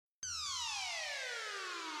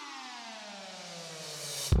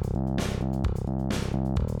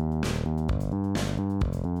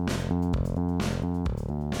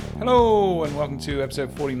Hello and welcome to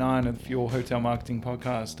episode 49 of your Hotel Marketing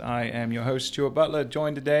Podcast. I am your host, Stuart Butler,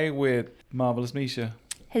 joined today with Marvelous Misha.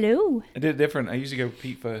 Hello. I did it different. I usually go with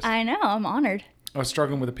Pete first. I know, I'm honored. I was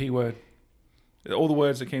struggling with the P word. All the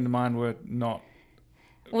words that came to mind were not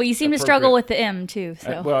Well, you seem to struggle with the M too,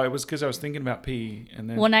 so. well, it was because I was thinking about P and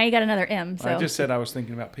then... Well, now you got another M, so. I just said I was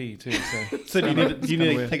thinking about P too, so... So do you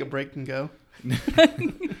need to take a break and go?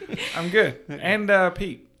 I'm good. And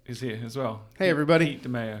Pete is here as well. Hey, everybody. Pete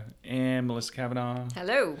DeMeo and Melissa Kavanaugh.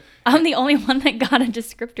 Hello. I'm the only one that got a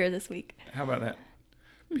descriptor this week. How about that?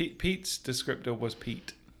 Pete's descriptor was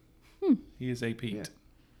Pete. He is a Pete. Yeah.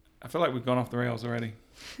 I feel like we've gone off the rails already.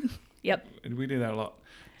 Yep. We do that a lot.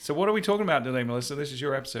 So what are we talking about today, Melissa? This is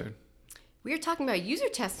your episode. We are talking about user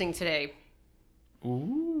testing today.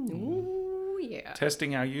 Ooh. Ooh, yeah.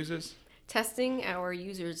 Testing our users? Testing our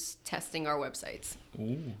users, testing our websites.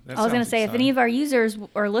 Ooh, that I was going sounds to say, if exciting. any of our users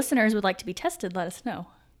or listeners would like to be tested, let us know.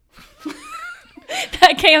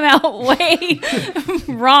 That came out way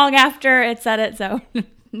wrong after it said it, so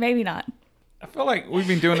maybe not. I feel like we've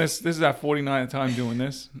been doing this. This is our 49th time doing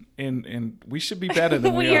this, and we should be better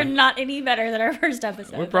than we We are. are not any better than our first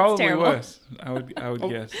episode. We're That's probably terrible. worse. I would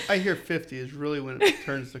guess. I hear 50 is really when it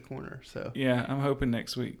turns the corner. So Yeah, I'm hoping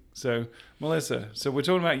next week. So, Melissa, we're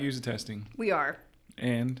talking about user testing, We are.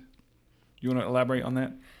 and you want to elaborate on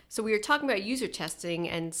that? So we are talking about user testing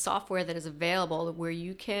and software that is available where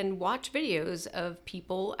you can watch videos of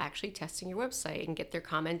people actually testing your website and get their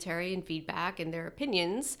commentary and feedback and their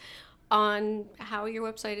opinions on how your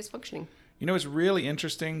website is functioning. You know, it's really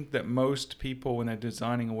interesting that most people, when they're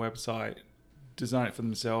designing a website, design it for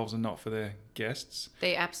themselves and not for their guests.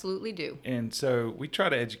 They absolutely do. And so we try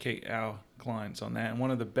to educate our clients on that. And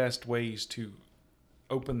one of the best ways to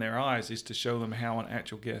open their eyes is to show them how an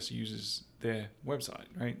actual guest uses their website,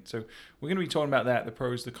 right? So we're going to be talking about that, the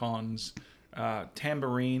pros, the cons.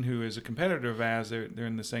 Tambourine, who is a competitor of ours, they're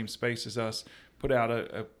in the same space as us, put out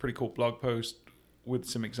a pretty cool blog post with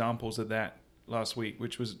some examples of that last week,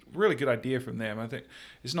 which was a really good idea from them. I think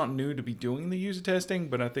it's not new to be doing the user testing,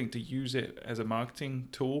 but I think to use it as a marketing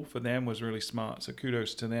tool for them was really smart. So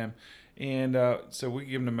kudos to them. And so we're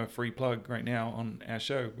giving them a free plug right now on our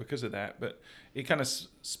show because of that. But it kind of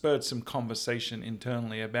spurred some conversation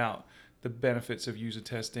internally about the benefits of user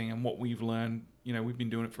testing and what we've learned. You know, we've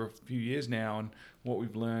been doing it for a few years now, and what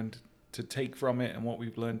we've learned to take from it and what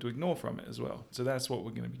we've learned to ignore from it as well. So that's what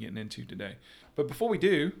we're going to be getting into today. But before we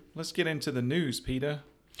do, let's get into the news, Peter.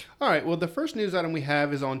 all right. Well, the first news item we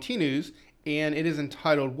have is on T News, and it is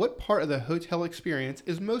entitled "What Part of the Hotel Experience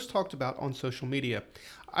is Most Talked About on Social Media."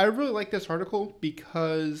 I really like this article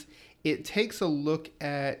because it takes a look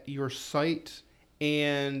at your site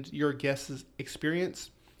and your guest's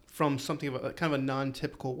experience from something of a kind of a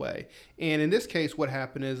non-typical way. And in this case, what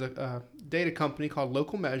happened is a data company called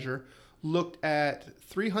Local Measure looked at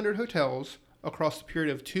 300 hotels across the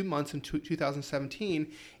period of 2 months in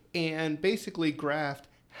 2017 and basically graphed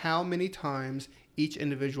how many times each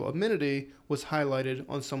individual amenity was highlighted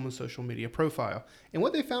on someone's social media profile. And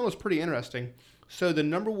what they found was pretty interesting. So the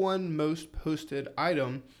number one most posted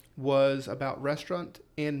item was about restaurant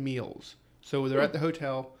and meals. So they're at the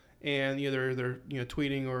hotel and they're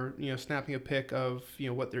tweeting or snapping a pic of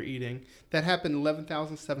what they're eating. That happened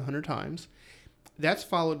 11,700 times. That's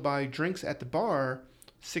followed by drinks at the bar,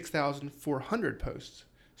 6,400 posts.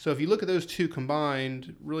 So if you look at those two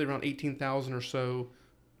combined, really around 18,000 or so,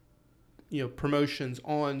 promotions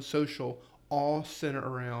on social, all center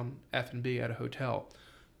around F&B at a hotel.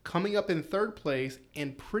 Coming up in third place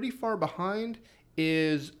and pretty far behind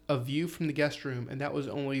is a view from the guest room, and that was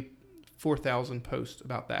only 4,000 posts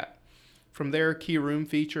about that. From there, key room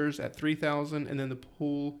features at 3,000, and then the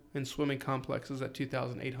pool and swimming complexes at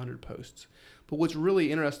 2,800 posts. But what's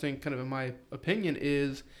really interesting, kind of in my opinion,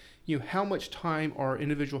 is how much time are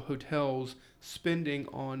individual hotels spending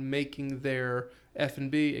on making their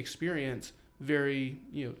F&B experience very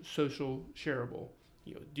social shareable.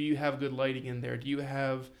 Do you have good lighting in there? Do you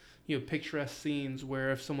have picturesque scenes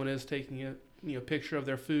where if someone is taking a picture of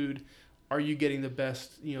their food, are you getting the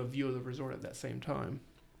best view of the resort at that same time?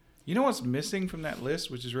 You know what's missing from that list,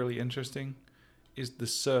 which is really interesting, is the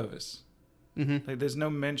service. Mm-hmm. Like, there's no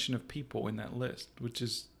mention of people in that list, which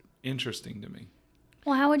is interesting to me.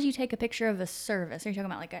 Well, how would you take a picture of a service? Are you talking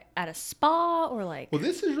about like at a spa or like? Well,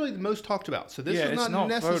 this is really the most talked about. So this is it's not not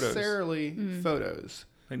necessarily photos.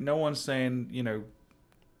 Like, no one's saying,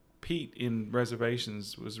 Pete in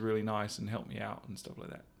reservations was really nice and helped me out and stuff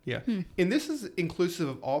like that. Yeah. And this is inclusive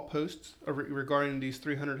of all posts regarding these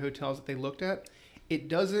 300 hotels that they looked at. It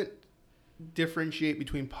doesn't differentiate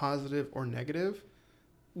between positive or negative,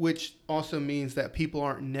 which also means that people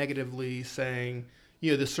aren't negatively saying,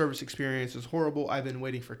 the service experience is horrible. I've been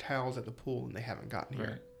waiting for towels at the pool and they haven't gotten here.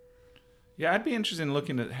 Right. Yeah, I'd be interested in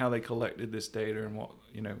looking at how they collected this data and what,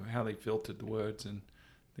 how they filtered the words and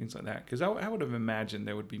things like that. Because I would have imagined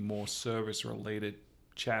there would be more service-related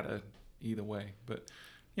chatter either way. But,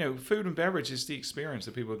 food and beverage is the experience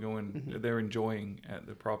that people are going, they're enjoying at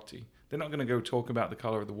the property. They're not going to go talk about the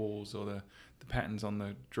color of the walls or the patterns on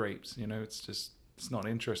the drapes. It's not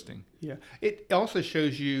interesting. Yeah. It also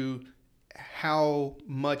shows you how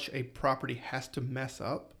much a property has to mess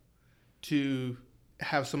up to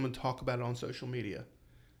have someone talk about it on social media.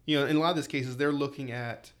 In a lot of these cases, they're looking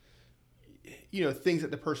at, things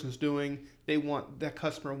that the person's doing. That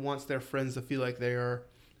customer wants their friends to feel like they are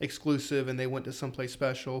exclusive and they went to someplace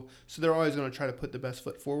special. So they're always going to try to put the best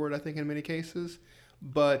foot forward, I think, in many cases.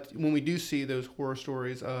 But when we do see those horror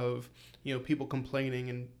stories of, people complaining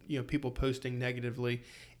and, people posting negatively,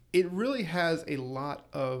 it really has a lot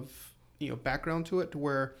of, background to it to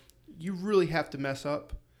where you really have to mess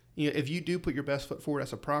up. If you do put your best foot forward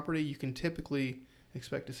as a property, you can typically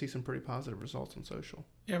expect to see some pretty positive results on social.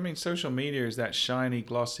 Yeah, social media is that shiny,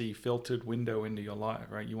 glossy, filtered window into your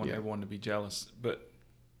life, right? You want everyone to be jealous, but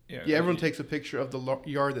everyone takes a picture of the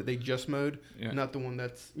yard that they just mowed, not the one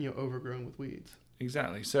that's overgrown with weeds.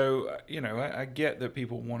 Exactly. So I get that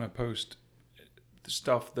people want to post the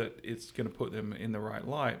stuff that it's going to put them in the right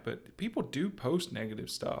light, but people do post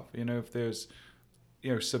negative stuff. If there's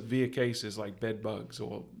severe cases like bed bugs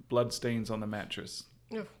or blood stains on the mattress,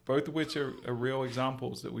 both of which are real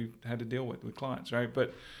examples that we've had to deal with clients, right?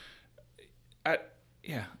 But I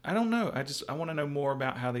don't know. I want to know more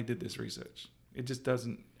about how they did this research. It just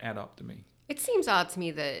doesn't add up to me. It seems odd to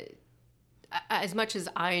me that as much as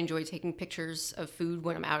I enjoy taking pictures of food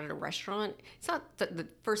when I'm out at a restaurant, it's not the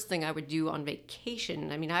first thing I would do on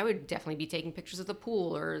vacation. I would definitely be taking pictures of the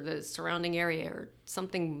pool or the surrounding area or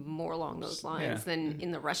something more along those lines than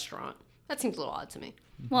in the restaurant. That seems a little odd to me.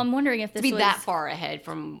 Well, I'm wondering if this was that was far ahead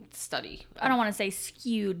from study. I don't want to say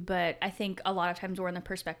skewed, but I think a lot of times we're in the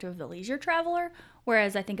perspective of the leisure traveler,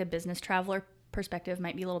 whereas I think a business traveler perspective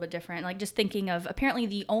might be a little bit different. Like just thinking of apparently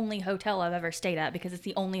the only hotel I've ever stayed at, because it's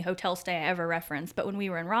the only hotel stay I ever referenced. But when we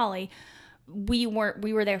were in Raleigh, we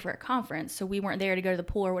were there for a conference, so we weren't there to go to the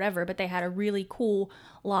pool or whatever, but they had a really cool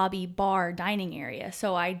lobby bar dining area.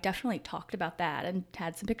 So I definitely talked about that and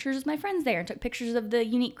had some pictures of my friends there and took pictures of the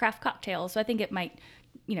unique craft cocktails. So I think it might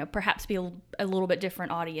perhaps be a little bit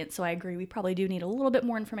different audience. So I agree. We probably do need a little bit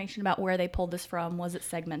more information about where they pulled this from. Was it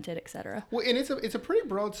segmented, et cetera? Well, and it's a pretty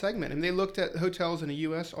broad segment. And they looked at hotels in the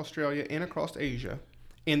U.S., Australia, and across Asia.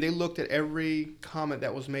 And they looked at every comment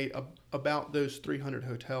that was made about those 300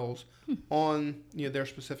 hotels on their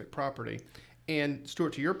specific property. And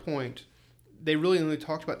Stuart, to your point, they really only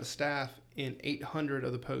talked about the staff in 800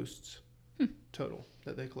 of the posts total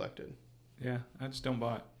that they collected. Yeah, I just don't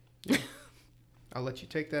buy it. I'll let you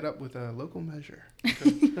take that up with a local measure.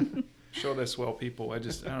 Sure, they're swell people. I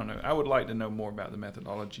don't know. I would like to know more about the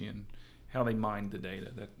methodology and how they mined the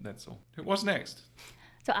data. That's all. What's next?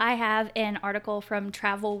 So I have an article from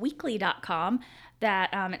travelweekly.com that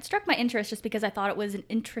it struck my interest just because I thought it was an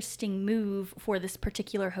interesting move for this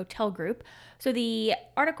particular hotel group. So the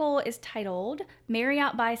article is titled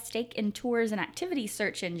Marriott buys stake in tours and activities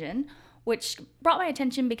search engine, which brought my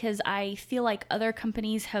attention because I feel like other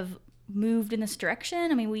companies have moved in this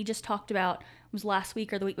direction. We just talked about, it was last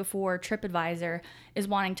week or the week before, TripAdvisor is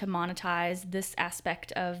wanting to monetize this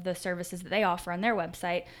aspect of the services that they offer on their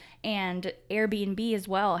website. And Airbnb as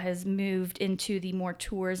well has moved into the more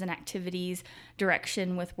tours and activities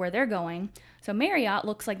direction with where they're going. So Marriott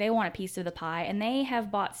looks like they want a piece of the pie, and they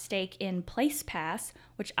have bought stake in PlacePass,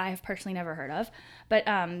 which I have personally never heard of. But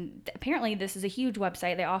apparently this is a huge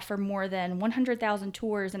website. They offer more than 100,000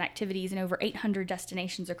 tours and activities in over 800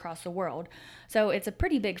 destinations across the world. So it's a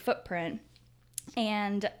pretty big footprint.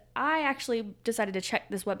 And I actually decided to check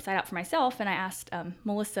this website out for myself, and I asked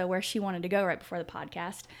Melissa where she wanted to go right before the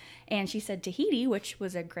podcast, and she said Tahiti, which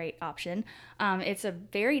was a great option. It's a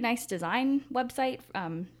very nice design website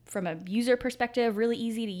from a user perspective, really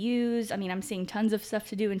easy to use. I'm seeing tons of stuff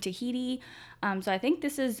to do in Tahiti, so I think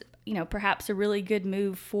this is perhaps a really good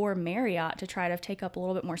move for Marriott to try to take up a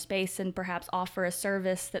little bit more space and perhaps offer a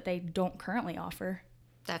service that they don't currently offer.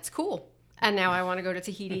 That's cool. And now I want to go to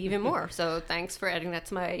Tahiti even more. So thanks for adding that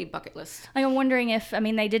to my bucket list. I'm wondering if,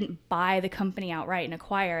 they didn't buy the company outright and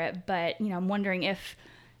acquire it, but, I'm wondering if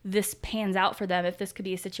this pans out for them, if this could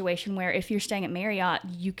be a situation where if you're staying at Marriott,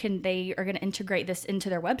 they are going to integrate this into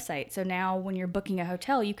their website. So now when you're booking a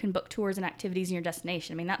hotel, you can book tours and activities in your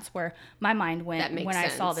destination. I mean, that's where my mind went when I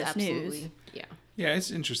saw this news. Yeah. Yeah, it's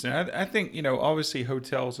interesting. I think, obviously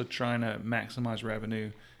hotels are trying to maximize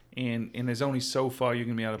revenue, and there's only so far you're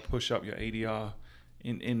going to be able to push up your ADR.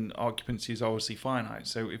 In occupancy is obviously finite.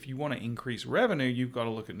 So if you want to increase revenue, you've got to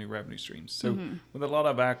look at new revenue streams. So with a lot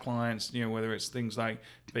of our clients, whether it's things like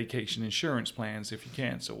vacation insurance plans if you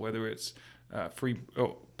cancel, whether it's free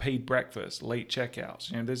or paid breakfast, late checkouts,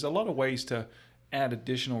 there's a lot of ways to add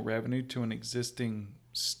additional revenue to an existing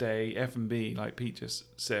stay, F&B, like Pete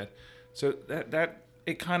just said. So that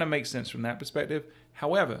it kind of makes sense from that perspective.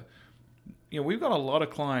 However, we've got a lot of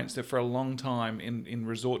clients that for a long time in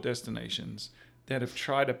resort destinations that have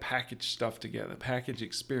tried to package stuff together, package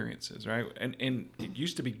experiences, right? And it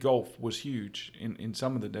used to be golf was huge in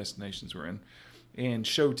some of the destinations we're in, and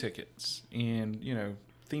show tickets and,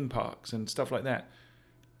 theme parks and stuff like that.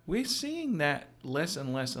 We're seeing that less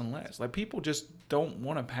and less and less. Like, people just don't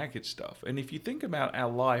want to package stuff. And if you think about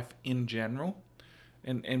our life in general,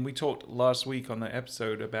 and we talked last week on the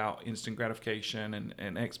episode about instant gratification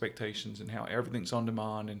and expectations and how everything's on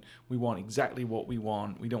demand and we want exactly what we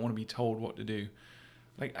want. We don't want to be told what to do.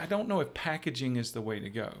 Like, I don't know if packaging is the way to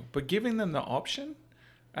go, but giving them the option,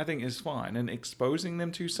 I think, is fine. And exposing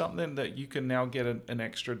them to something that you can now get an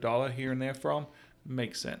extra $1 here and there from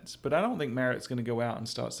makes sense. But I don't think Marriott's going to go out and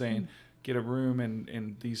start saying, get a room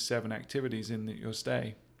and these 7 activities in your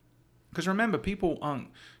stay. Because remember, people aren't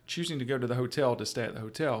choosing to go to the hotel to stay at the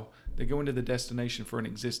hotel. They go into the destination for an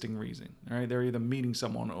existing reason. All right, they're either meeting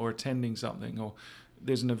someone or attending something, or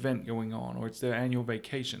there's an event going on, or it's their annual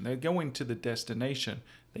vacation. They're going to the destination.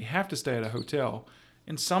 They have to stay at a hotel,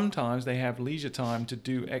 and sometimes they have leisure time to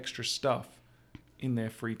do extra stuff in their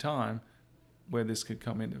free time, where this could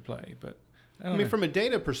come into play. But I mean, from a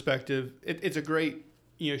data perspective, it's a great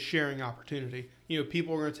sharing opportunity.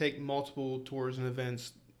 People are going to take multiple tours and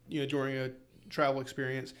events during a travel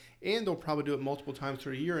experience, and they'll probably do it multiple times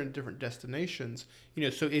through a year in different destinations.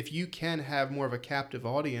 So if you can have more of a captive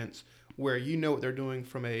audience where what they're doing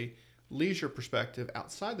from a leisure perspective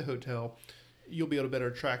outside the hotel, you'll be able to better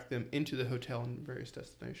attract them into the hotel in various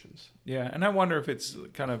destinations. Yeah, and I wonder if it's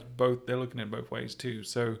kind of both. They're looking at both ways too.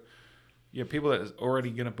 So, people that are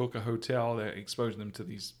already going to book a hotel, they're exposing them to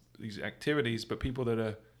these activities, but people that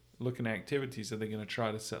are looking at activities, are they going to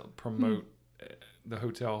try to promote the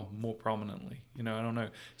hotel more prominently? I don't know.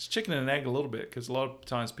 It's chicken and egg a little bit, because a lot of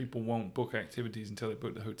times people won't book activities until they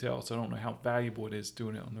book the hotel. So I don't know how valuable it is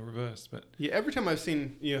doing it on the reverse. But every time I've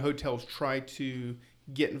seen hotels try to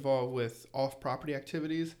get involved with off-property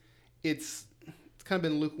activities, it's kind of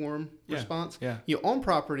been a lukewarm response. Yeah.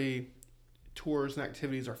 On-property tours and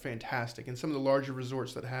activities are fantastic, and some of the larger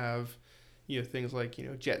resorts that have things like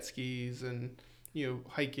jet skis and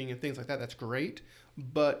hiking and things like that, that's great.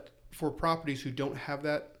 But for properties who don't have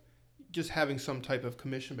that, just having some type of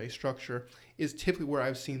commission-based structure is typically where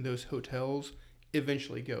I've seen those hotels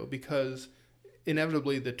eventually go, because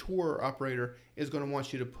inevitably the tour operator is going to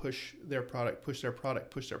want you to push their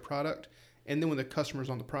product. And then when the customer's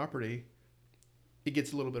on the property, it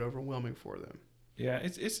gets a little bit overwhelming for them. Yeah,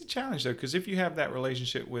 it's a challenge, though, because if you have that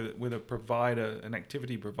relationship with a provider, an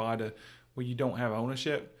activity provider, where you don't have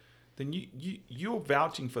ownership, then you're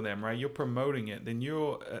vouching for them, right? You're promoting it. Then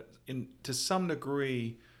you're, to some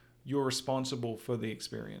degree, you're responsible for the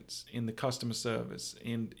experience in the customer service.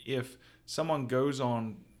 And if someone goes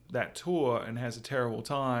on that tour and has a terrible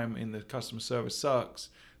time and the customer service sucks,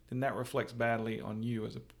 then that reflects badly on you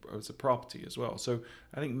as a property as well. So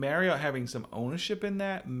I think Marriott having some ownership in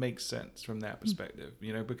that makes sense from that perspective,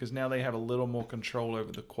 because now they have a little more control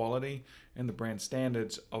over the quality and the brand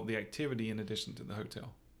standards of the activity in addition to the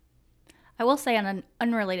hotel. I will say, on an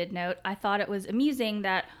unrelated note, I thought it was amusing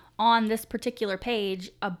that on this particular page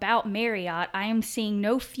about Marriott, I am seeing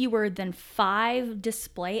no fewer than 5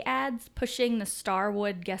 display ads pushing the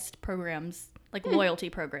Starwood guest programs, like loyalty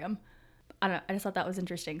program. I don't know. I just thought that was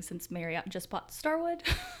interesting, since Marriott just bought Starwood.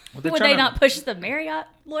 Well, would they not push the Marriott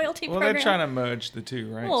loyalty program? Well, they're trying to merge the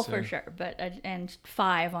two, right? Well, for sure. But and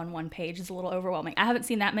 5 on one page is a little overwhelming. I haven't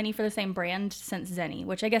seen that many for the same brand since Zenni,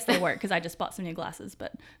 which I guess they work, because I just bought some new glasses,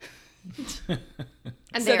 but...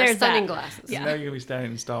 And so they're stunning glasses. Yeah. So now you're going to be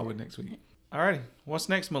standing in Starwood next week. Alrighty. What's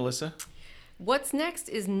next, Melissa? What's next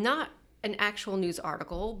is not an actual news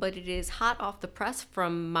article, but it is hot off the press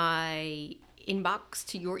from my inbox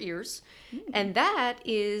to your ears. And that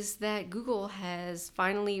is that Google has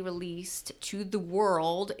finally released to the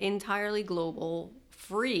world, entirely global,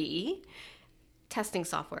 free testing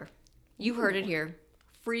software. You heard it here.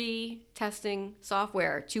 free testing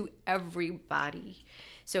software to everybody.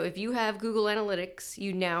 So if you have Google Analytics,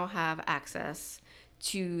 you now have access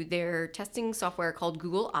to their testing software called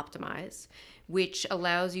Google Optimize, which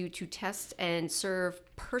allows you to test and serve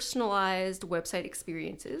personalized website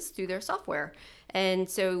experiences through their software. And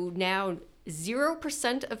so now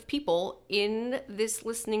 0% of people in this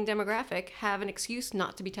listening demographic have an excuse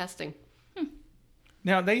not to be testing.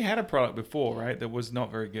 Now, they had a product before, right, that was not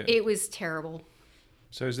very good. It was terrible.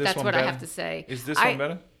 So is this That's one what better? I have to say. Is this one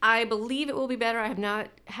better? I believe it will be better. I have not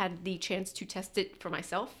had the chance to test it for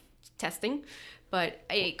myself, testing, but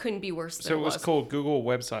it couldn't be worse than So it was called Google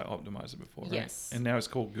Website Optimizer before, right? Yes. And now it's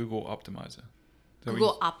called Google Optimizer. So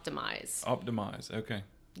Google Optimize. Optimize, okay.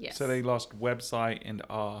 Yes. So they lost website and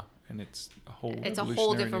R, and it's a whole It's a whole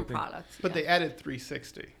revolutionary new different thing. product. But yeah. they added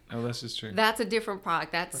 360. Oh, this is true. That's a different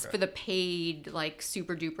product. That's Okay. for the paid, like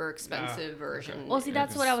super duper expensive version. Well, see,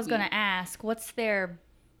 that's what I was going to Sweet. ask. What's their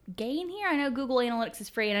gain here? I know Google Analytics is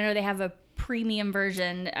free, and I know they have a premium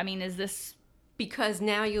version. I mean, is this... Because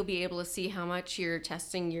now you'll be able to see how much you're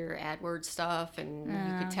testing your AdWords stuff, and you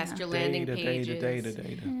can test your landing pages.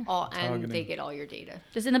 Data. All, and Targeting. they get all your data.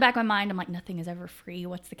 Just in the back of my mind, I'm like, nothing is ever free.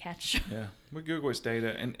 What's the catch? Yeah, with Google it's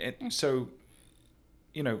data, and so,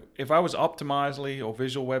 you know, if I was Optimizely or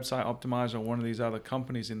Visual Website Optimizer or one of these other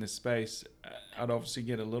companies in this space, I'd obviously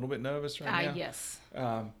get a little bit nervous right now. Yes.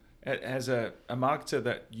 As a marketer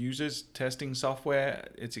that uses testing software,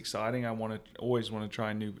 it's exciting. I always want to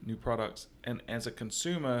try new products, and as a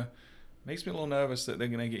consumer, it makes me a little nervous that they're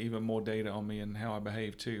going to get even more data on me and how I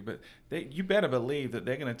behave too. But you better believe that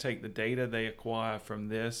they're going to take the data they acquire from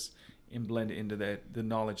this and blend it into the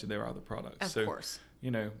knowledge of their other products. Of course.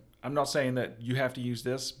 You know, I'm not saying that you have to use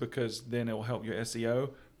this because then it will help your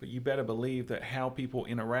SEO, but you better believe that how people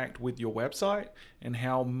interact with your website and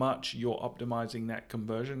how much you're optimizing that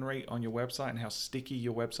conversion rate on your website and how sticky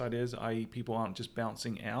your website is, i.e. people aren't just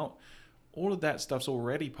bouncing out. All of that stuff's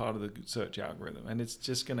already part of the search algorithm, and it's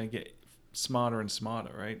just going to get smarter and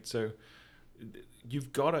smarter, right? So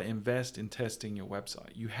you've got to invest in testing your website.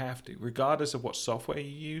 You have to. Regardless of what software you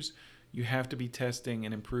use, you have to be testing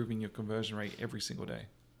and improving your conversion rate every single day.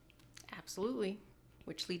 Absolutely.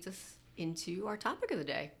 Which leads us into our topic of the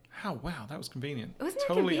day. Wow, that was convenient. Wasn't that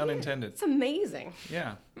Totally convenient? unintended. It's amazing.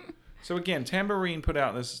 Yeah. So again, Tambourine put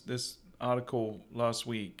out this article last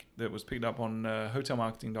week that was picked up on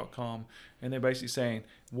hotelmarketing.com, and they're basically saying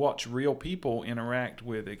watch real people interact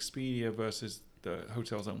with Expedia versus the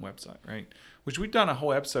hotel's own website, right? Which we've done a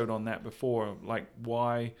whole episode on that before, like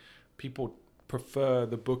why people prefer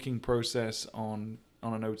the booking process on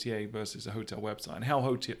an OTA versus a hotel website, and how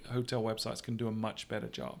hotel websites can do a much better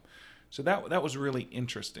job. So that was really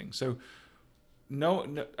interesting. So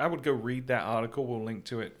no, I would go read that article. We'll link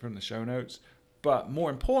to it from the show notes. But more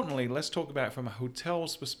importantly, let's talk about it from a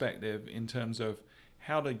hotel's perspective in terms of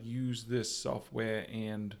how to use this software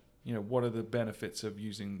and, you know, what are the benefits of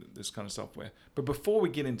using this kind of software. But before we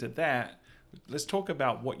get into that, let's talk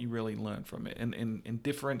about what you really learned from it and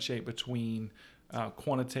differentiate between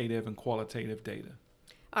quantitative and qualitative data.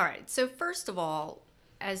 All right. So first of all,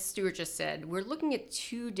 as Stuart just said, we're looking at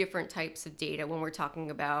two different types of data when we're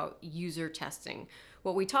talking about user testing.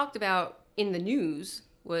 What we talked about in the news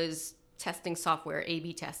was testing software,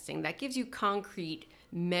 A/B testing. That gives you concrete,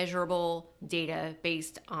 measurable data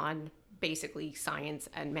based on basically science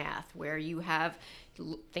and math, where you have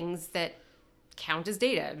things that count as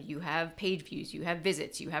data. You have page views, you have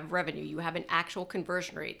visits, you have revenue, you have an actual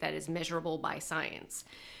conversion rate that is measurable by science.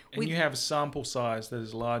 And you have a sample size that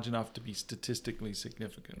is large enough to be statistically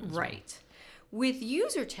significant. Right. With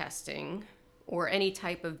user testing or any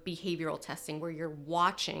type of behavioral testing where you're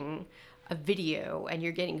watching a video and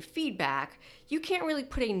you're getting feedback, you can't really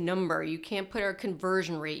put a number. You can't put a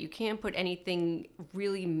conversion rate. You can't put anything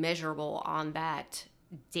really measurable on that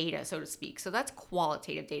data, so to speak. So that's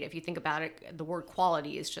qualitative data. If you think about it, the word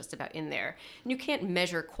quality is just about in there. And you can't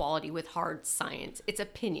measure quality with hard science. It's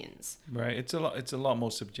opinions. Right. It's a lot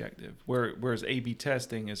more subjective, whereas A/B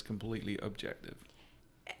testing is completely objective.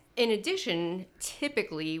 In addition,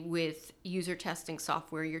 typically with user testing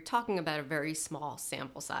software, you're talking about a very small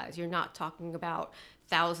sample size. You're not talking about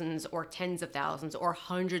thousands or tens of thousands or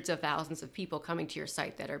hundreds of thousands of people coming to your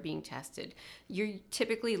site that are being tested. You're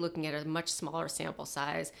typically looking at a much smaller sample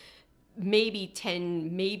size. Maybe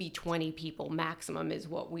 10, maybe 20 people maximum is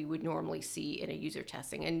what we would normally see in a user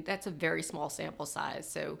testing. And that's a very small sample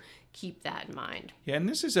size. So keep that in mind. Yeah, and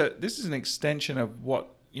this is an extension of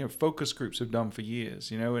what, you know, focus groups have done for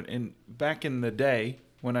years, you know, and back in the day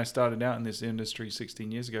when I started out in this industry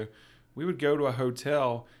 16 years ago, we would go to a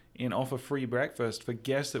hotel and offer free breakfast for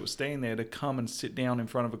guests that were staying there to come and sit down in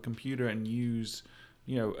front of a computer and use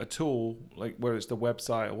a tool, like whether it's the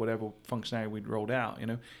website or whatever functionality we'd rolled out,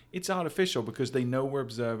 it's artificial because they know we're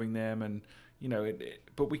observing them, and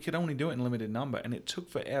but we could only do it in limited number, and it took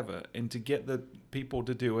forever, and to get the people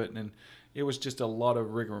to do it, and it was just a lot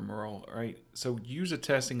of rigmarole, right? So user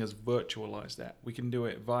testing has virtualized that. We can do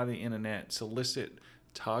it via the internet, solicit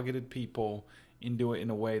targeted people, and do it in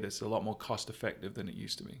a way that's a lot more cost effective than it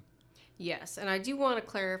used to be. Yes, and I do want to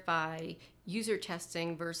clarify user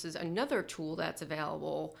testing versus another tool that's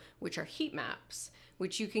available, which are heat maps,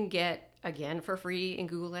 which you can get, again, for free in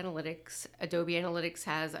Google Analytics. Adobe Analytics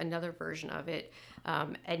has another version of it.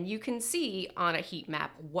 And you can see on a heat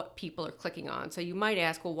map what people are clicking on. So you might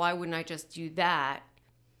ask, well, why wouldn't I just do that?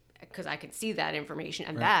 Because I can see that information,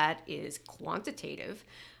 and that is quantitative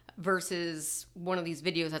versus one of these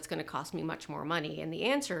videos that's going to cost me much more money. And the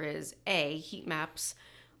answer is A, heat maps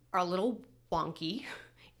are a little wonky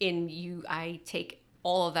I take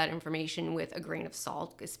all of that information with a grain of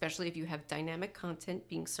salt, especially if you have dynamic content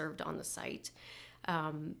being served on the site.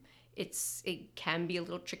 It can be a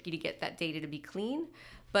little tricky to get that data to be clean,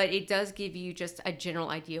 but it does give you just a general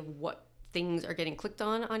idea of what things are getting clicked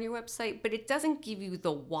on your website, but it doesn't give you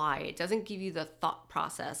the why. It doesn't give you the thought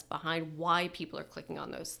process behind why people are clicking on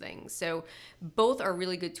those things. So both are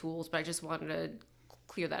really good tools, but I just wanted to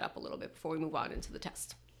clear that up a little bit before we move on into the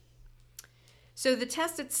test. So the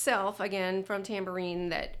test itself, again, from Tambourine,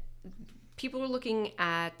 that people were looking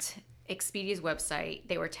at Expedia's website.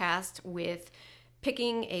 They were tasked with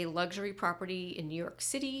picking a luxury property in New York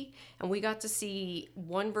City, and we got to see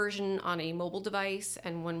one version on a mobile device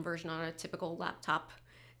and one version on a typical laptop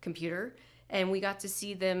computer. And we got to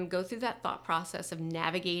see them go through that thought process of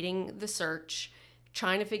navigating the search,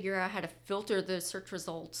 trying to figure out how to filter the search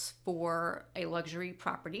results for a luxury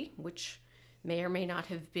property, which may or may not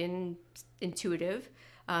have been intuitive,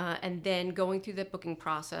 and then going through the booking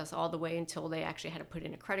process all the way until they actually had to put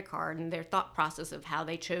in a credit card, and their thought process of how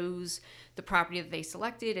they chose the property that they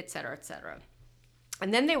selected, et cetera, et cetera.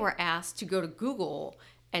 And then they were asked to go to Google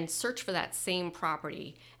and search for that same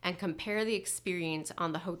property and compare the experience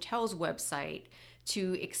on the hotel's website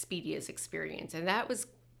to Expedia's experience. And that was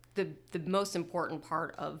the most important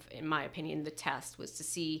part of, in my opinion, the test, was to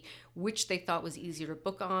see which they thought was easier to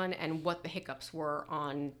book on and what the hiccups were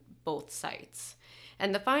on both sites.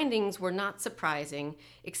 And the findings were not surprising.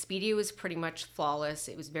 Expedia was pretty much flawless.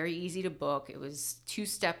 It was very easy to book. It was 2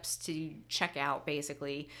 steps to check out,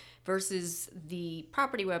 basically, versus the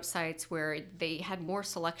property websites where they had more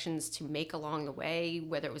selections to make along the way,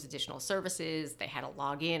 whether it was additional services, they had to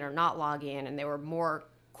log in or not log in, and there were more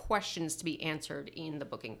questions to be answered in the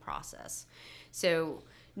booking process. So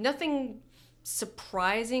nothing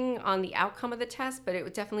surprising on the outcome of the test, but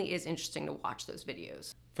it definitely is interesting to watch those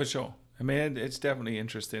videos. For sure. I mean, it's definitely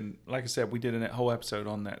interesting. Like I said, we did a whole episode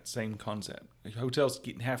on that same concept. Hotels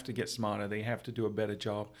have to get smarter. They have to do a better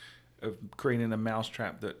job of creating a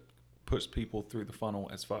mousetrap that puts people through the funnel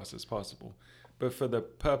as fast as possible. But for the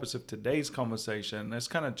purpose of today's conversation, let's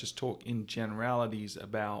kind of just talk in generalities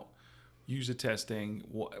about user testing,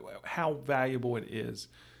 how valuable it is,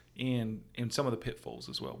 and some of the pitfalls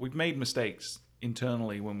as well. We've made mistakes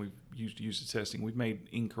internally when we've used user testing. We've made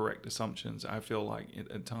incorrect assumptions, I feel like,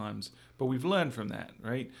 at times, but we've learned from that,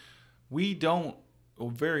 right? We don't,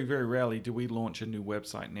 or very, very rarely do we launch a new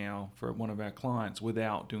website now for one of our clients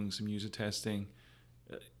without doing some user testing,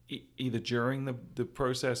 either during the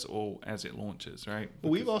process or as it launches, right?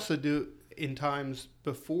 Well, we've also do in times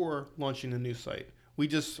before launching a new site. We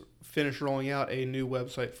just finished rolling out a new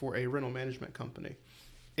website for a rental management company.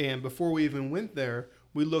 And before we even went there,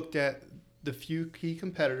 we looked at the few key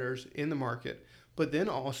competitors in the market, but then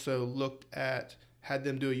also had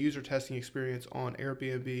them do a user testing experience on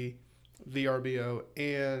Airbnb, VRBO,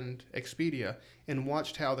 and Expedia, and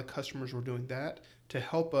watched how the customers were doing that to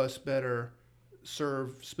help us better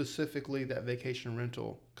serve specifically that vacation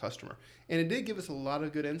rental customer. And it did give us a lot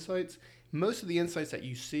of good insights. Most of the insights that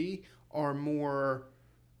you see are more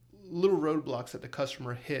little roadblocks that the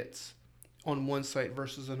customer hits on one site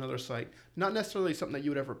versus another site. Not necessarily something that you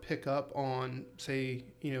would ever pick up on, say,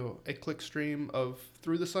 a click stream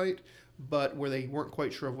through the site, but where they weren't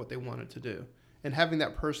quite sure of what they wanted to do. And having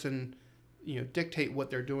that person, dictate what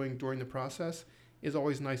they're doing during the process is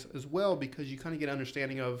always nice as well, because you kind of get an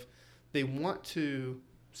understanding of they want to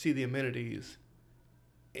see the amenities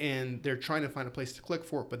and they're trying to find a place to click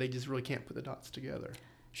for it, but they just really can't put the dots together.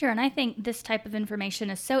 Sure, and I think this type of information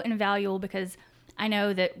is so invaluable because I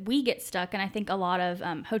know that we get stuck, and I think a lot of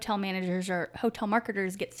hotel managers or hotel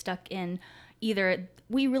marketers get stuck in either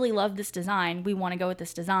we really love this design, we want to go with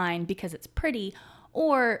this design because it's pretty,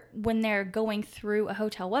 Or when they're going through a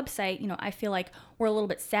hotel website, I feel like we're a little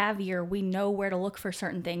bit savvier. We know where to look for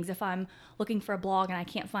certain things. If I'm looking for a blog and I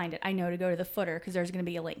can't find it, I know to go to the footer because there's going to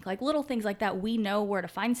be a link. Like little things like that, we know where to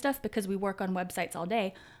find stuff because we work on websites all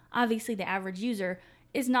day. Obviously, the average user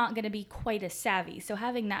is not going to be quite as savvy. So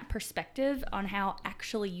having that perspective on how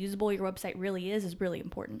actually usable your website really is really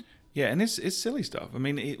important. Yeah, and it's silly stuff. I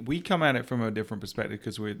mean, we come at it from a different perspective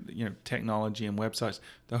because we're technology and websites.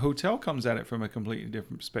 The hotel comes at it from a completely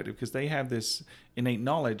different perspective because they have this innate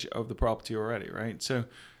knowledge of the property already, right? So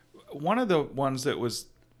one of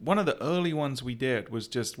the early ones we did was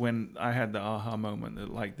just when I had the aha moment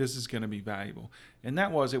that like this is going to be valuable, and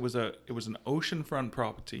that was it was an oceanfront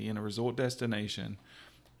property in a resort destination,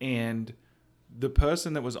 and the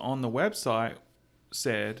person that was on the website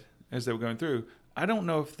said as they were going through, I don't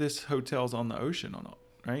know if this hotel's on the ocean or not,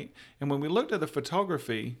 right? And when we looked at the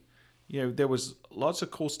photography, there was lots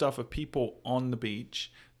of cool stuff of people on the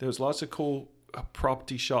beach. There was lots of cool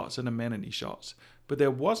property shots and amenity shots. But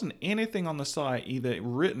there wasn't anything on the site, either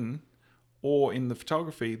written or in the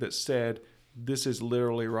photography, that said, this is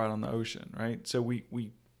literally right on the ocean, right? So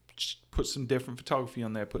we put some different photography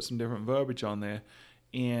on there, put some different verbiage on there,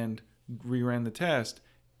 and reran the test.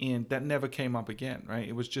 And that never came up again, right?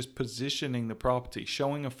 It was just positioning the property,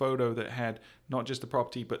 showing a photo that had not just the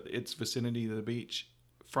property, but its vicinity to the beach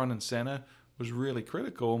front and center was really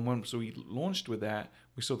critical. And once we launched with that,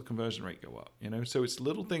 we saw the conversion rate go up, So it's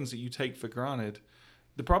little things that you take for granted.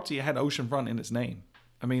 The property had oceanfront in its name.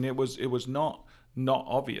 I mean, it was not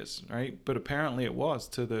obvious, right? But apparently it was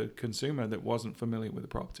to the consumer that wasn't familiar with the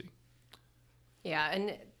property. Yeah,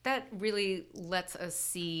 and that really lets us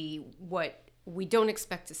see what we don't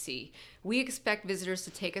expect to see. We expect visitors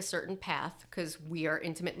to take a certain path because we are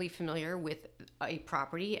intimately familiar with a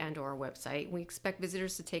property and or a website. We expect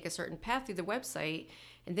visitors to take a certain path through the website,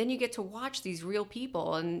 and then you get to watch these real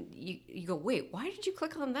people and you go, wait, why did you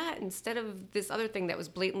click on that instead of this other thing that was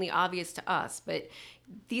blatantly obvious to us? But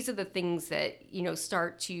these are the things that,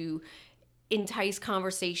 start to entice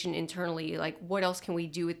conversation internally, like what else can we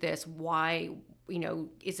do with this? Why,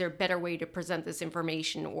 is there a better way to present this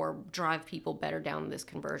information or drive people better down this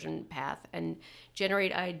conversion path and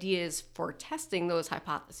generate ideas for testing those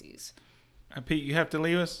hypotheses? Pete, you have to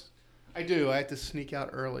leave us? I do. I have to sneak out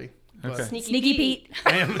early. Okay. Sneaky Pete.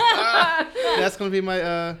 That's going to be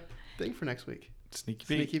my thing for next week.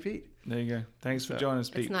 Sneaky Pete. There you go. Thanks for joining us,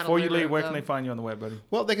 Pete. not Before you alliteral, leave, where can though. they find you on the web, buddy?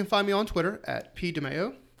 Well, they can find me on Twitter at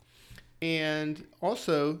PDeMayo. And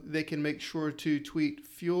also, they can make sure to tweet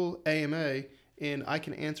Fuel AMA, and I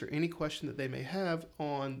can answer any question that they may have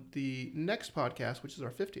on the next podcast, which is our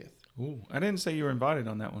 50th. Ooh, I didn't say you were invited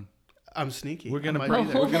on that one. I'm sneaky. We're gonna I might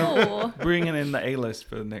be there. Oh. Bring it in the A-list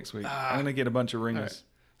for next week. I'm going to get a bunch of ringers. All right.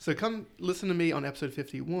 So come listen to me on episode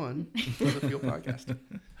 51 of the Fuel Podcast.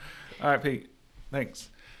 All right, Pete. Thanks.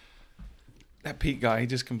 That Pete guy, he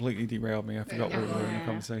just completely derailed me. I forgot where we were in the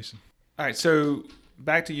conversation. All right, so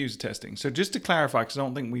back to user testing. So just to clarify, because I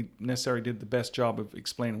don't think we necessarily did the best job of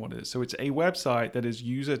explaining what it is. So it's a website that is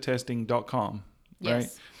usertesting.com, right?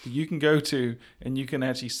 Yes. That you can go to and you can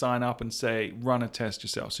actually sign up and say, run a test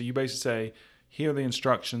yourself. So you basically say, here are the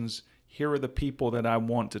instructions. Here are the people that I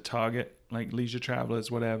want to target, like leisure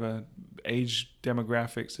travelers, whatever, age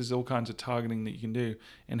demographics. There's all kinds of targeting that you can do,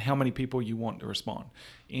 and how many people you want to respond.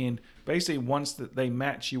 And basically, once that they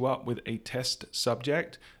match you up with a test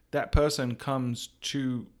subject, that person comes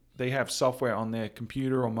to, they have software on their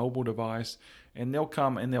computer or mobile device, and they'll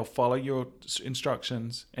come and they'll follow your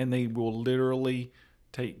instructions, and they will literally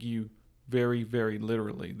take you very, very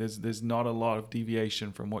literally. There's not a lot of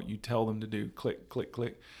deviation from what you tell them to do. Click, click,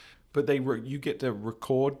 click. But you get to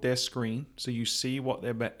record their screen, so you see what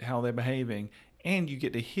how they're behaving, and you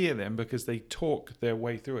get to hear them because they talk their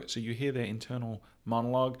way through it. So you hear their internal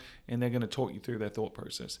monologue, and they're going to talk you through their thought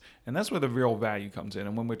process. And that's where the real value comes in.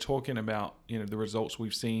 And when we're talking about the results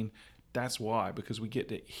we've seen, that's why, because we get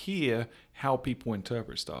to hear how people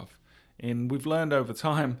interpret stuff. And we've learned over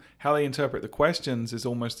time how they interpret the questions is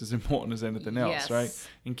almost as important as anything else, Yes. right?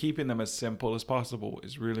 And keeping them as simple as possible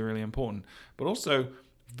is really, really important. But also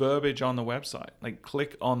verbiage on the website, like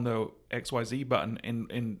click on the XYZ button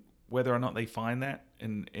and whether or not they find that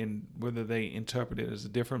and whether they interpret it as a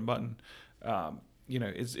different button,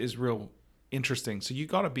 is real interesting. So you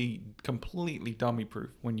got to be completely dummy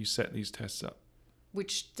proof when you set these tests up.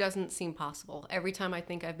 Which doesn't seem possible. Every time I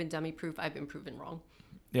think I've been dummy proof, I've been proven wrong.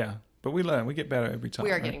 Yeah. But we learn. We get better every time. We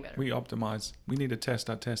are right? getting better. We optimize. We need to test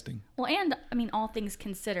our testing. Well, and I mean, all things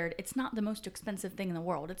considered, it's not the most expensive thing in the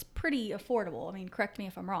world. It's pretty affordable. I mean, correct me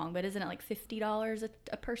if I'm wrong, but isn't it like $50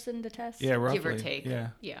 a person to test? Yeah, roughly. Give or take. Yeah.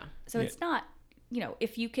 Yeah. So it's not,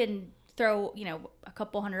 if you can throw, a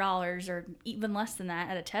couple $100 or even less than that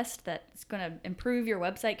at a test that's going to improve your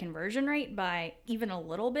website conversion rate by even a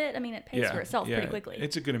little bit, I mean, it pays for itself pretty quickly.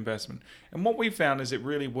 It's a good investment. And what we found is it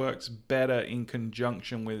really works better in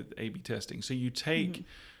conjunction with A/B testing. So you take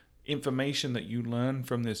information that you learn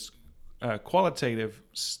from this qualitative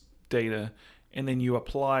data, and then you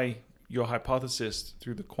apply your hypothesis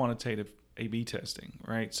through the quantitative A/B testing,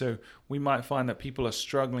 right? So we might find that people are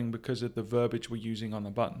struggling because of the verbiage we're using on the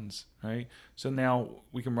buttons, right? So now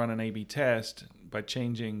we can run an A/B test by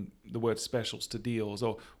changing the word specials to deals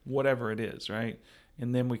or whatever it is, right?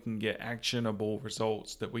 And then we can get actionable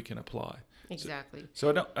results that we can apply. Exactly.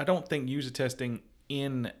 So I don't think user testing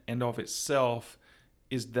in and of itself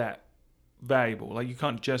is that valuable. Like, you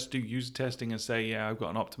can't just do user testing and say, yeah, I've got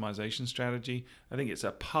an optimization strategy. I think it's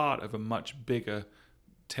a part of a much bigger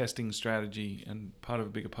testing strategy and part of a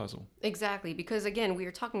bigger puzzle. Exactly, because again, we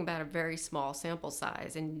are talking about a very small sample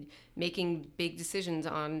size, and making big decisions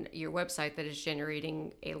on your website that is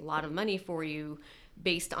generating a lot of money for you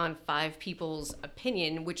based on 5 people's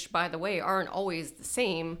opinion, which, by the way, aren't always the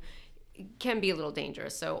same, can be a little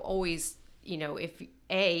dangerous. So always,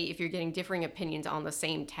 if you're getting differing opinions on the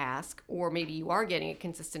same task, or maybe you are getting a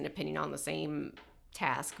consistent opinion on the same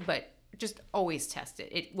task, but just always test it.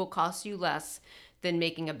 It will cost you less than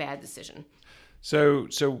making a bad decision. So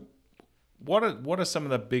what are some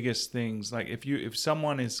of the biggest things, like if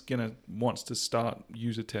someone wants to start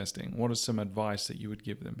user testing, what are some advice that you would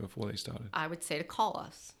give them before they started? I would say to call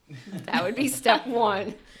us. That would be step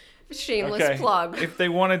 1. Shameless plug. If they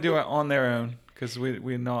want to do it on their own, because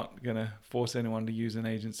we're not going to force anyone to use an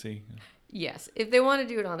agency. Yes, if they want to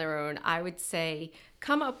do it on their own, I would say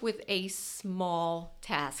come up with a small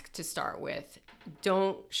task to start with.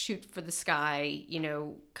 Don't shoot for the sky,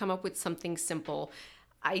 come up with something simple.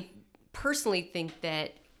 I personally think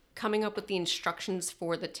that coming up with the instructions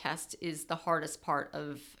for the test is the hardest part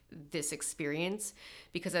of this experience,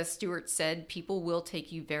 because as Stuart said, people will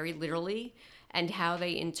take you very literally, and how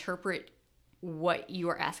they interpret what you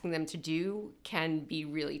are asking them to do can be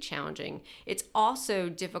really challenging. It's also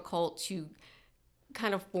difficult to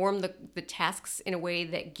kind of form the tasks in a way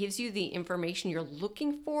that gives you the information you're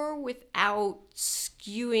looking for without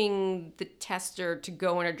skewing the tester to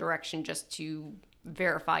go in a direction just to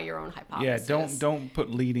verify your own hypothesis. Yeah, don't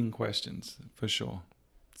put leading questions, for sure.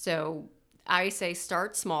 So I say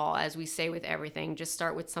start small, as we say with everything. Just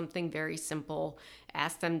start with something very simple.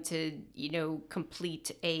 Ask them to,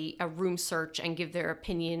 complete a room search and give their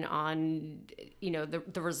opinion on,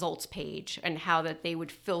 the results page, and how that they would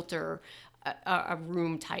filter a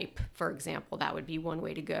room type, for example. That would be one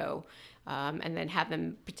way to go. And then have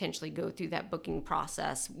them potentially go through that booking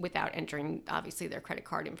process without entering, obviously, their credit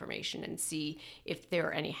card information, and see if there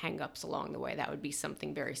are any hangups along the way. That would be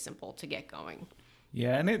something very simple to get going.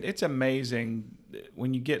 Yeah, and it's amazing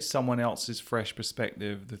when you get someone else's fresh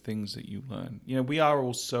perspective, the things that you learn. We are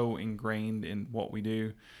all so ingrained in what we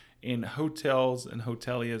do. In hotels and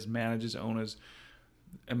hoteliers, managers, owners,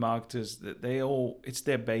 and marketers, that it's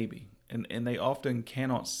their baby. And they often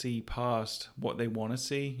cannot see past what they want to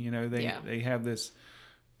see. They have this,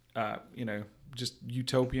 just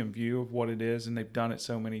utopian view of what it is, and they've done it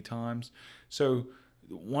so many times. So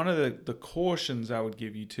one of the cautions I would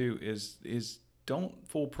give you too is don't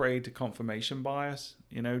fall prey to confirmation bias.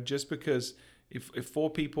 Just because if 4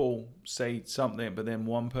 people say something, but then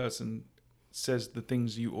one person says the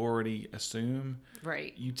things you already assume,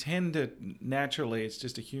 right? You tend to naturally, it's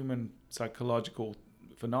just a human psychological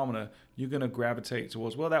phenomena, you're going to gravitate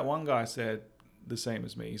towards, well, that one guy said the same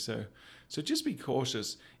as me. So just be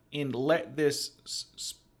cautious, and let this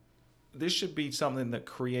should be something that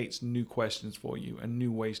creates new questions for you and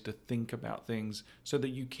new ways to think about things, so that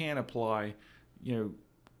you can apply,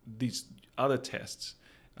 these other tests.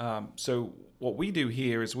 So what we do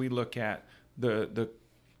here is we look at the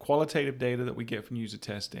qualitative data that we get from user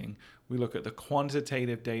testing. We look at the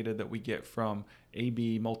quantitative data that we get from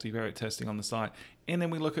A/B multivariate testing on the site. And then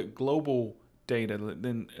we look at global data,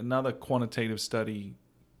 then another quantitative study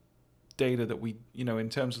data that we, in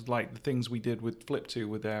terms of like the things we did with Flip2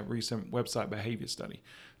 with our recent website behavior study.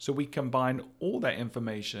 So we combine all that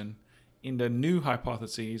information into new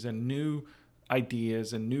hypotheses and new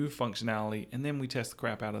ideas and new functionality, and then we test the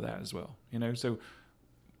crap out of that as well. So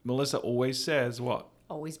Melissa always says what?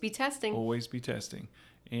 Always be testing. Always be testing.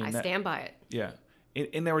 And I stand by it. Yeah.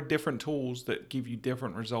 And there are different tools that give you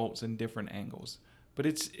different results and different angles. But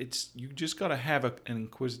it's you just got to have an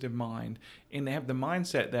inquisitive mind, and have the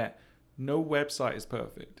mindset that no website is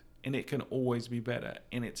perfect, and it can always be better.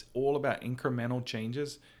 And it's all about incremental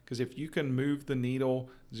changes, because if you can move the needle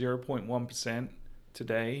 0.1%,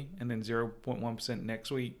 today and then 0.1%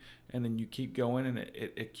 next week, and then you keep going and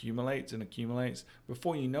it accumulates and accumulates.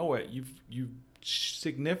 Before you know it, you've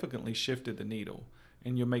significantly shifted the needle,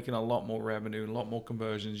 and you're making a lot more revenue, a lot more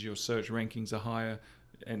conversions. Your search rankings are higher,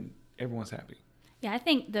 and everyone's happy. Yeah, I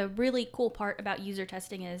think the really cool part about user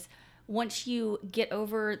testing is once you get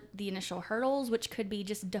over the initial hurdles, which could be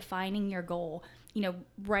just defining your goal,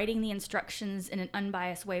 writing the instructions in an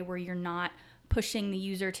unbiased way where you're not pushing the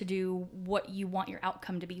user to do what you want your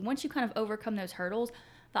outcome to be. Once you kind of overcome those hurdles,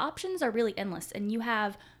 the options are really endless, and you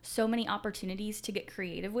have so many opportunities to get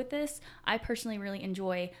creative with this. I personally really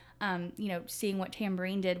enjoy, seeing what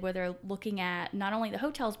Tambourine did, where they're looking at not only the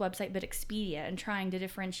hotel's website, but Expedia, and trying to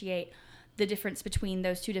differentiate the difference between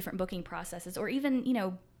those two different booking processes, or even,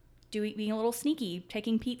 being a little sneaky,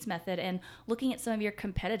 taking Pete's method and looking at some of your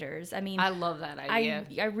competitors. I mean, I love that idea.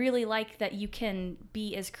 I really like that you can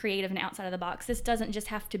be as creative and outside of the box. This doesn't just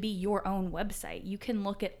have to be your own website. You can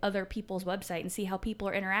look at other people's website and see how people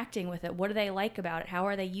are interacting with it. What do they like about it? How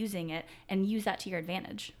are they using it? And use that to your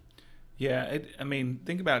advantage. Yeah,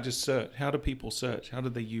 think about just search. How do people search? How do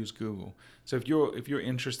they use Google? So if you're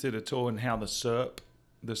interested at all in how the SERP,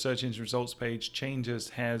 the search engine results page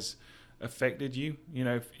changes, has affected you,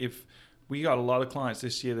 if we got a lot of clients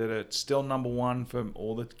this year that are still number one for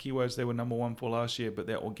all the keywords they were number one for last year, but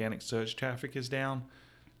their organic search traffic is down.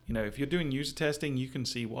 If you're doing user testing, you can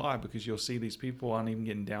see why, because you'll see these people aren't even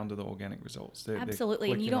getting down to the organic results.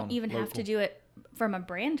 Absolutely. And you don't even have to do it from a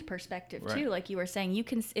brand perspective too. Like you were saying, you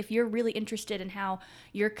can, if you're really interested in how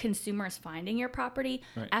your consumer is finding your property,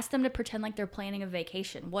 ask them to pretend like they're planning a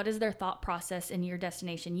vacation. What is their thought process in your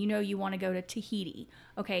destination? You want to go to Tahiti.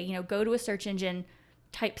 Okay, go to a search engine,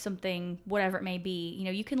 type something, whatever it may be.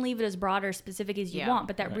 You can leave it as broad or specific as you want,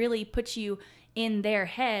 but that really puts you in their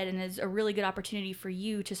head and is a really good opportunity for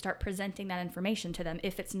you to start presenting that information to them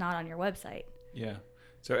if it's not on your website. Yeah.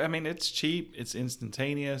 So, it's cheap, it's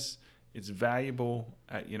instantaneous, it's valuable.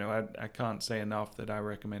 I can't say enough that I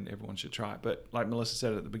recommend everyone should try it. But like Melissa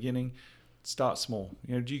said at the beginning, start small.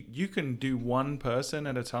 You can do one person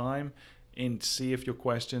at a time and see if your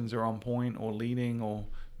questions are on point or leading or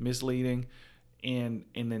misleading, and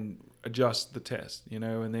then adjust the test,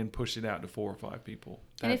 and then push it out to 4 or 5 people.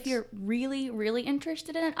 And if you're really, really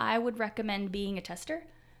interested in it, I would recommend being a tester.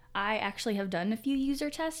 I actually have done a few user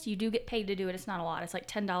tests. You do get paid to do it. It's not a lot. It's like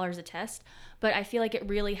 $10 a test. But I feel like it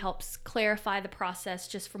really helps clarify the process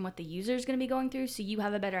just from what the user is going to be going through, so you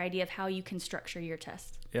have a better idea of how you can structure your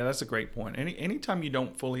test. Yeah, that's a great point. Anytime you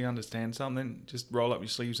don't fully understand something, just roll up your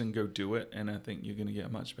sleeves and go do it. And I think you're going to get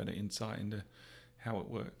a much better insight into how it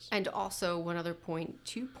works. And also, one other point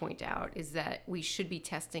to point out is that we should be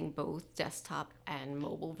testing both desktop and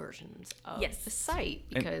mobile versions of the site,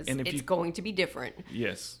 because it's going to be different.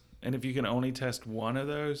 Yes. And if you can only test one of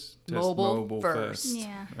those, test mobile first.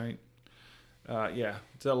 Yeah. Right?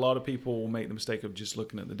 So a lot of people will make the mistake of just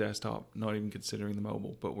looking at the desktop, not even considering the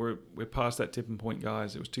mobile. But we're past that tipping point,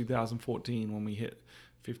 guys. It was 2014 when we hit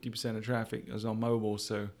 50% of traffic was on mobile.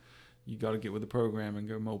 So you got to get with the program and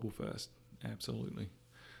go mobile first. Absolutely.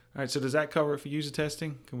 All right. So does that cover it for user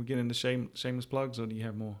testing? Can we get into shameless plugs, or do you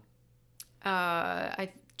have more? I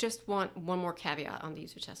just want one more caveat on the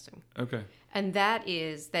user testing. Okay. And that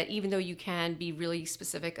is that even though you can be really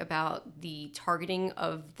specific about the targeting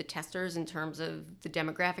of the testers in terms of the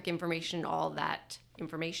demographic information, all that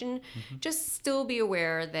information, just still be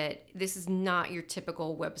aware that this is not your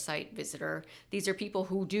typical website visitor. These are people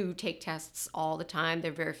who do take tests all the time.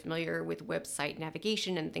 They're very familiar with website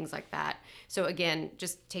navigation and things like that. So again,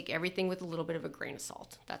 just take everything with a little bit of a grain of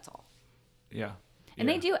salt. That's all. Yeah. And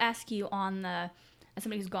they do ask you as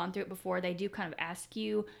somebody who's gone through it before, they do kind of ask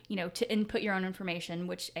you, to input your own information,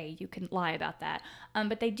 which you can lie about that.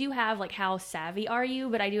 But they do have how savvy are you?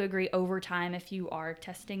 But I do agree, over time, if you are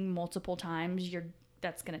testing multiple times,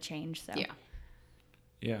 that's going to change. So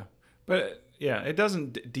yeah, but it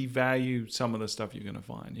doesn't devalue some of the stuff you're going to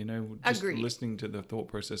find. Just Agreed. Listening to the thought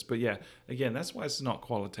process. But again, that's why it's not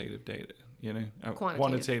qualitative data.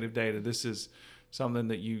 Quantitative data. This is something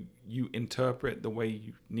that you interpret the way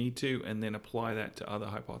you need to, and then apply that to other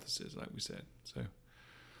hypotheses, like we said. So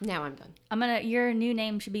now I'm done. Your new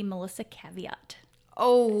name should be Melissa Caveat.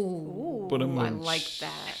 Oh, I like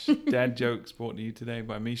that. Dad jokes brought to you today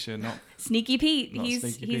by Misha, not Sneaky Pete. Not He's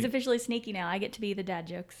Sneaky Pete. officially sneaky now. I get to be the dad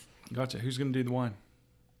jokes. Gotcha. Who's going to do the wine?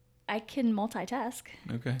 I can multitask.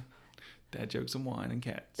 Okay. Dad jokes and wine and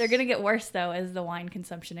cats. They're going to get worse, though, as the wine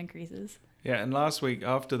consumption increases. Yeah, and last week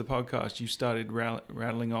after the podcast, you started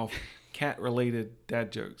rattling off cat-related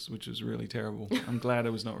dad jokes, which was really terrible. I'm glad I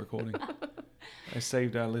was not recording. I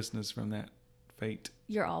saved our listeners from that fate.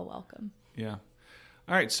 You're all welcome. Yeah.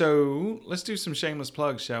 All right, so let's do some shameless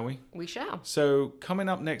plugs, shall we? We shall. So coming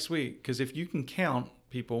up next week, because if you can count,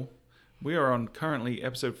 people, we are on currently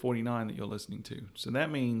episode 49 that you're listening to. So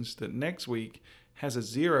that means that next week has a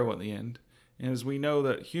 0 at the end. And as we know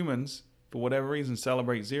that humans, for whatever reason,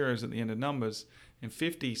 celebrate zeros at the end of numbers, and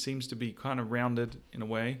 50 seems to be kind of rounded in a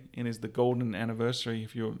way and is the golden anniversary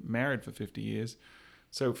if you're married for 50 years.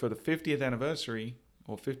 So for the 50th anniversary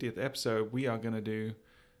or 50th episode, we are going to do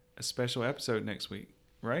a special episode next week,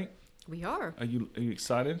 right? We are. Are you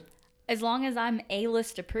excited? As long as I'm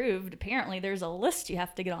A-list approved, apparently there's a list you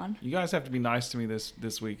have to get on. You guys have to be nice to me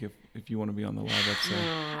this week if you want to be on the live episode.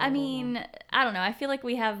 I mean, I don't know. I feel like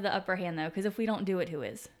we have the upper hand, though, because if we don't do it, who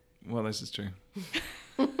is? Well, this is true.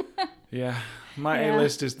 Yeah, my Yeah.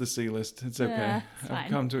 A-list is the C-list. It's okay. Yeah, it's I've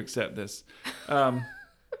fine. come to accept this.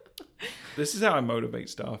 This is how I motivate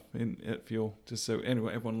staff at Fuel, just so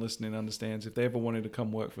anyway, everyone listening understands. If they ever wanted to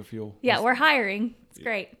come work for Fuel. Yeah, we're hiring. It's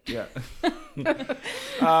great. Yeah.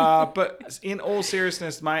 But in all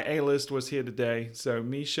seriousness, my A-list was here today. So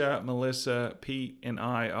Misha, Melissa, Pete, and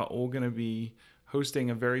I are all going to be hosting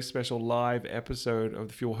a very special live episode of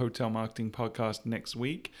the Fuel Hotel Marketing Podcast next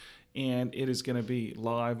week. And it is going to be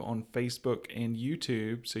live on Facebook and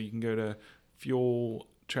YouTube. So you can go to Fuel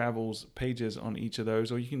Travel's pages on each of those,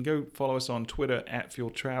 or you can go follow us on Twitter at Fuel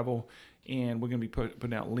Travel. And we're going to be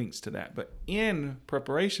putting out links to that. But in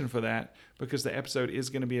preparation for that, because the episode is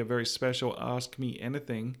going to be a very special Ask Me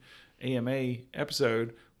Anything AMA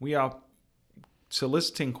episode, we are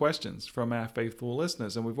soliciting questions from our faithful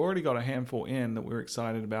listeners. And we've already got a handful in that we're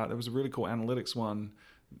excited about. There was a really cool analytics one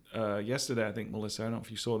yesterday, I think, Melissa. I don't know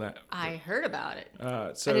if you saw that. I heard about it.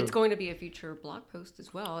 So And it's going to be a future blog post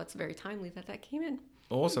as well. It's very timely that came in.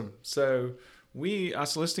 Awesome. So we are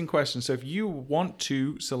soliciting questions. So if you want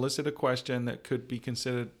to solicit a question that could be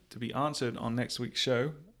considered to be answered on next week's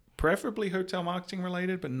show, preferably hotel marketing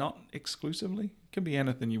related, but not exclusively, it can be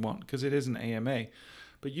anything you want because it is an AMA.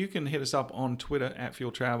 But you can hit us up on Twitter at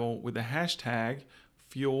Fuel Travel with the hashtag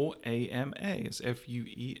FuelAMA. It's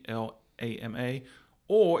FUELAMA.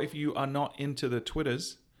 Or if you are not into the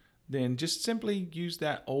Twitters, then just simply use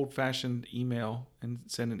that old-fashioned email and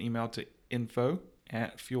send an email to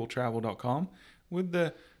info@fueltravel.com with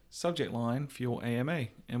the subject line Fuel AMA,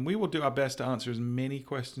 and we will do our best to answer as many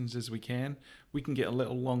questions as we can. We can get a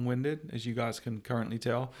little long-winded, as you guys can currently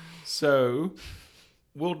tell, so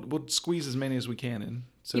we'll squeeze as many as we can in.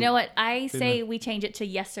 So You know what? I say we change it to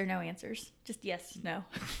yes or no answers. Just yes, no.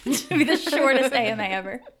 It should be the shortest AMA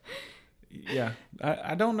ever. Yeah,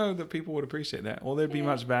 I don't know that people would appreciate that, or there'd be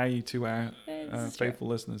much value to our It's true. faithful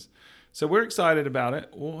listeners. So we're excited about it.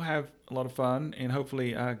 We'll have a lot of fun, and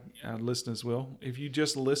hopefully our listeners will. If you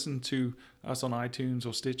just listen to us on iTunes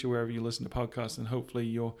or Stitcher, wherever you listen to podcasts, then hopefully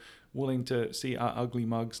you're willing to see our ugly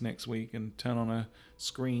mugs next week and turn on a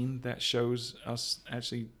screen that shows us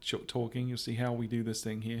actually talking. You'll see how we do this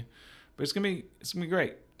thing here. But it's gonna be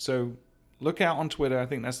great. So look out on Twitter. I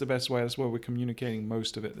think that's the best way. That's where we're communicating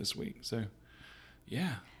most of it this week. So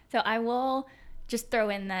yeah. So I will just throw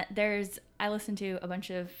in that I listen to a bunch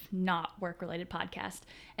of not work-related podcasts,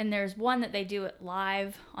 and there's one that they do it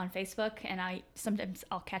live on Facebook, and sometimes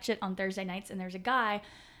I'll catch it on Thursday nights, and there's a guy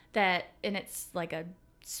and it's like a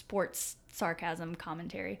sports sarcasm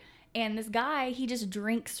commentary, and this guy, he just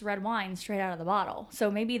drinks red wine straight out of the bottle.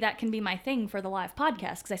 So maybe that can be my thing for the live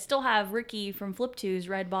podcast, because I still have Ricky from Flip2's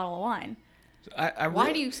red bottle of wine.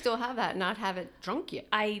 Why do you still have that and not have it drunk yet?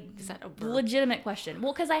 Is that a Legitimate question.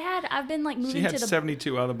 Well, because I've been like moving She had to the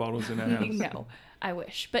 72 other bottles in her house. No, I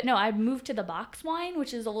wish. But no, I moved to the box wine,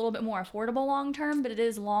 which is a little bit more affordable long term, but it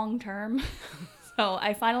is long term. So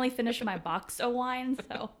I finally finished my box of wine.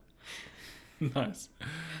 So Nice.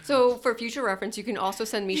 So for future reference, you can also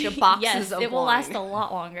send Misha boxes yes, of it will wine. last a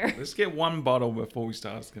lot longer. Let's get one bottle before we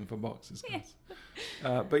start asking for boxes. Guys.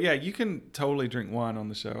 But yeah, you can totally drink wine on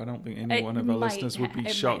the show. I don't think any one of our listeners would be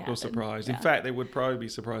shocked or surprised. In fact, they would probably be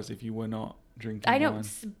surprised if you were not drinking I wine.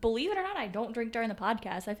 don't, believe it or not, I don't drink during the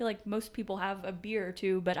podcast. I feel like most people have a beer or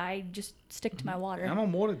two, but I just stick to my water. I'm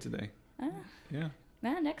on water today. Yeah.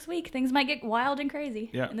 Next week, things might get wild and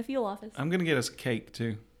crazy in the fuel office. I'm going to get us cake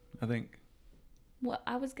too, I think. Well,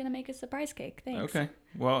 I was going to make a surprise cake. Thanks. Okay.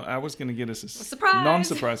 Well, I was going to get us a surprise!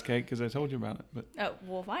 non-surprise cake because I told you about it. But Oh,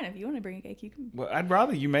 well, fine. If you want to bring a cake, you can. well, I'd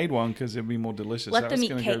rather you made one because it'd be more delicious. Let I them was eat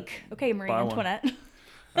gonna cake. Okay, Marie buy one. Antoinette.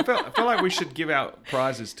 I feel like we should give out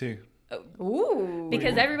prizes too. Ooh.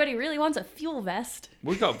 Because everybody really wants a fuel vest.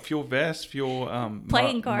 We've got fuel vests, fuel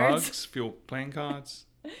Playing cards. mugs, fuel playing cards.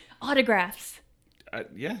 Autographs.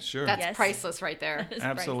 Yeah, sure. That's Yes. priceless right there. That is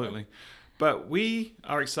Absolutely. But we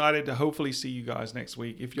are excited to hopefully see you guys next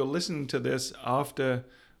week. If you're listening to this after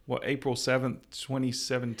April 7th,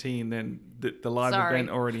 2017, then the live Sorry. event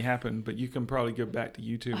already happened, but you can probably go back to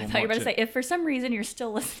YouTube I and thought you were watch about to it. say, if for some reason you're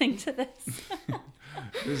still listening to this,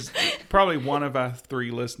 There's probably one of our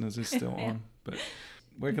 3 listeners is still Yeah. on. But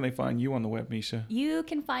where can they find you on the web, Misha? you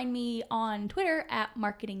can find me on Twitter at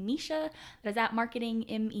Marketing Misha. That is at Marketing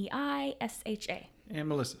MEISHA. And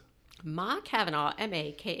Melissa. Ma Kavanaugh,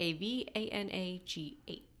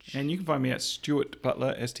 MAKAVANAGH. And you can find me at Stuart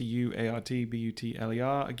Butler,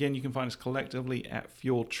 STUARTBUTLER. Again, you can find us collectively at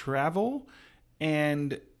Fuel Travel.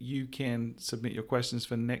 And you can submit your questions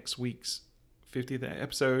for next week's 50th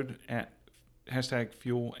episode at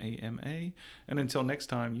 #FuelAMA. And until next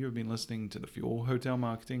time, you have been listening to the Fuel Hotel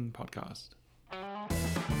Marketing Podcast.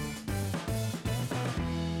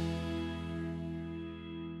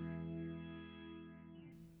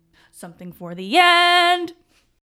 Something for the end.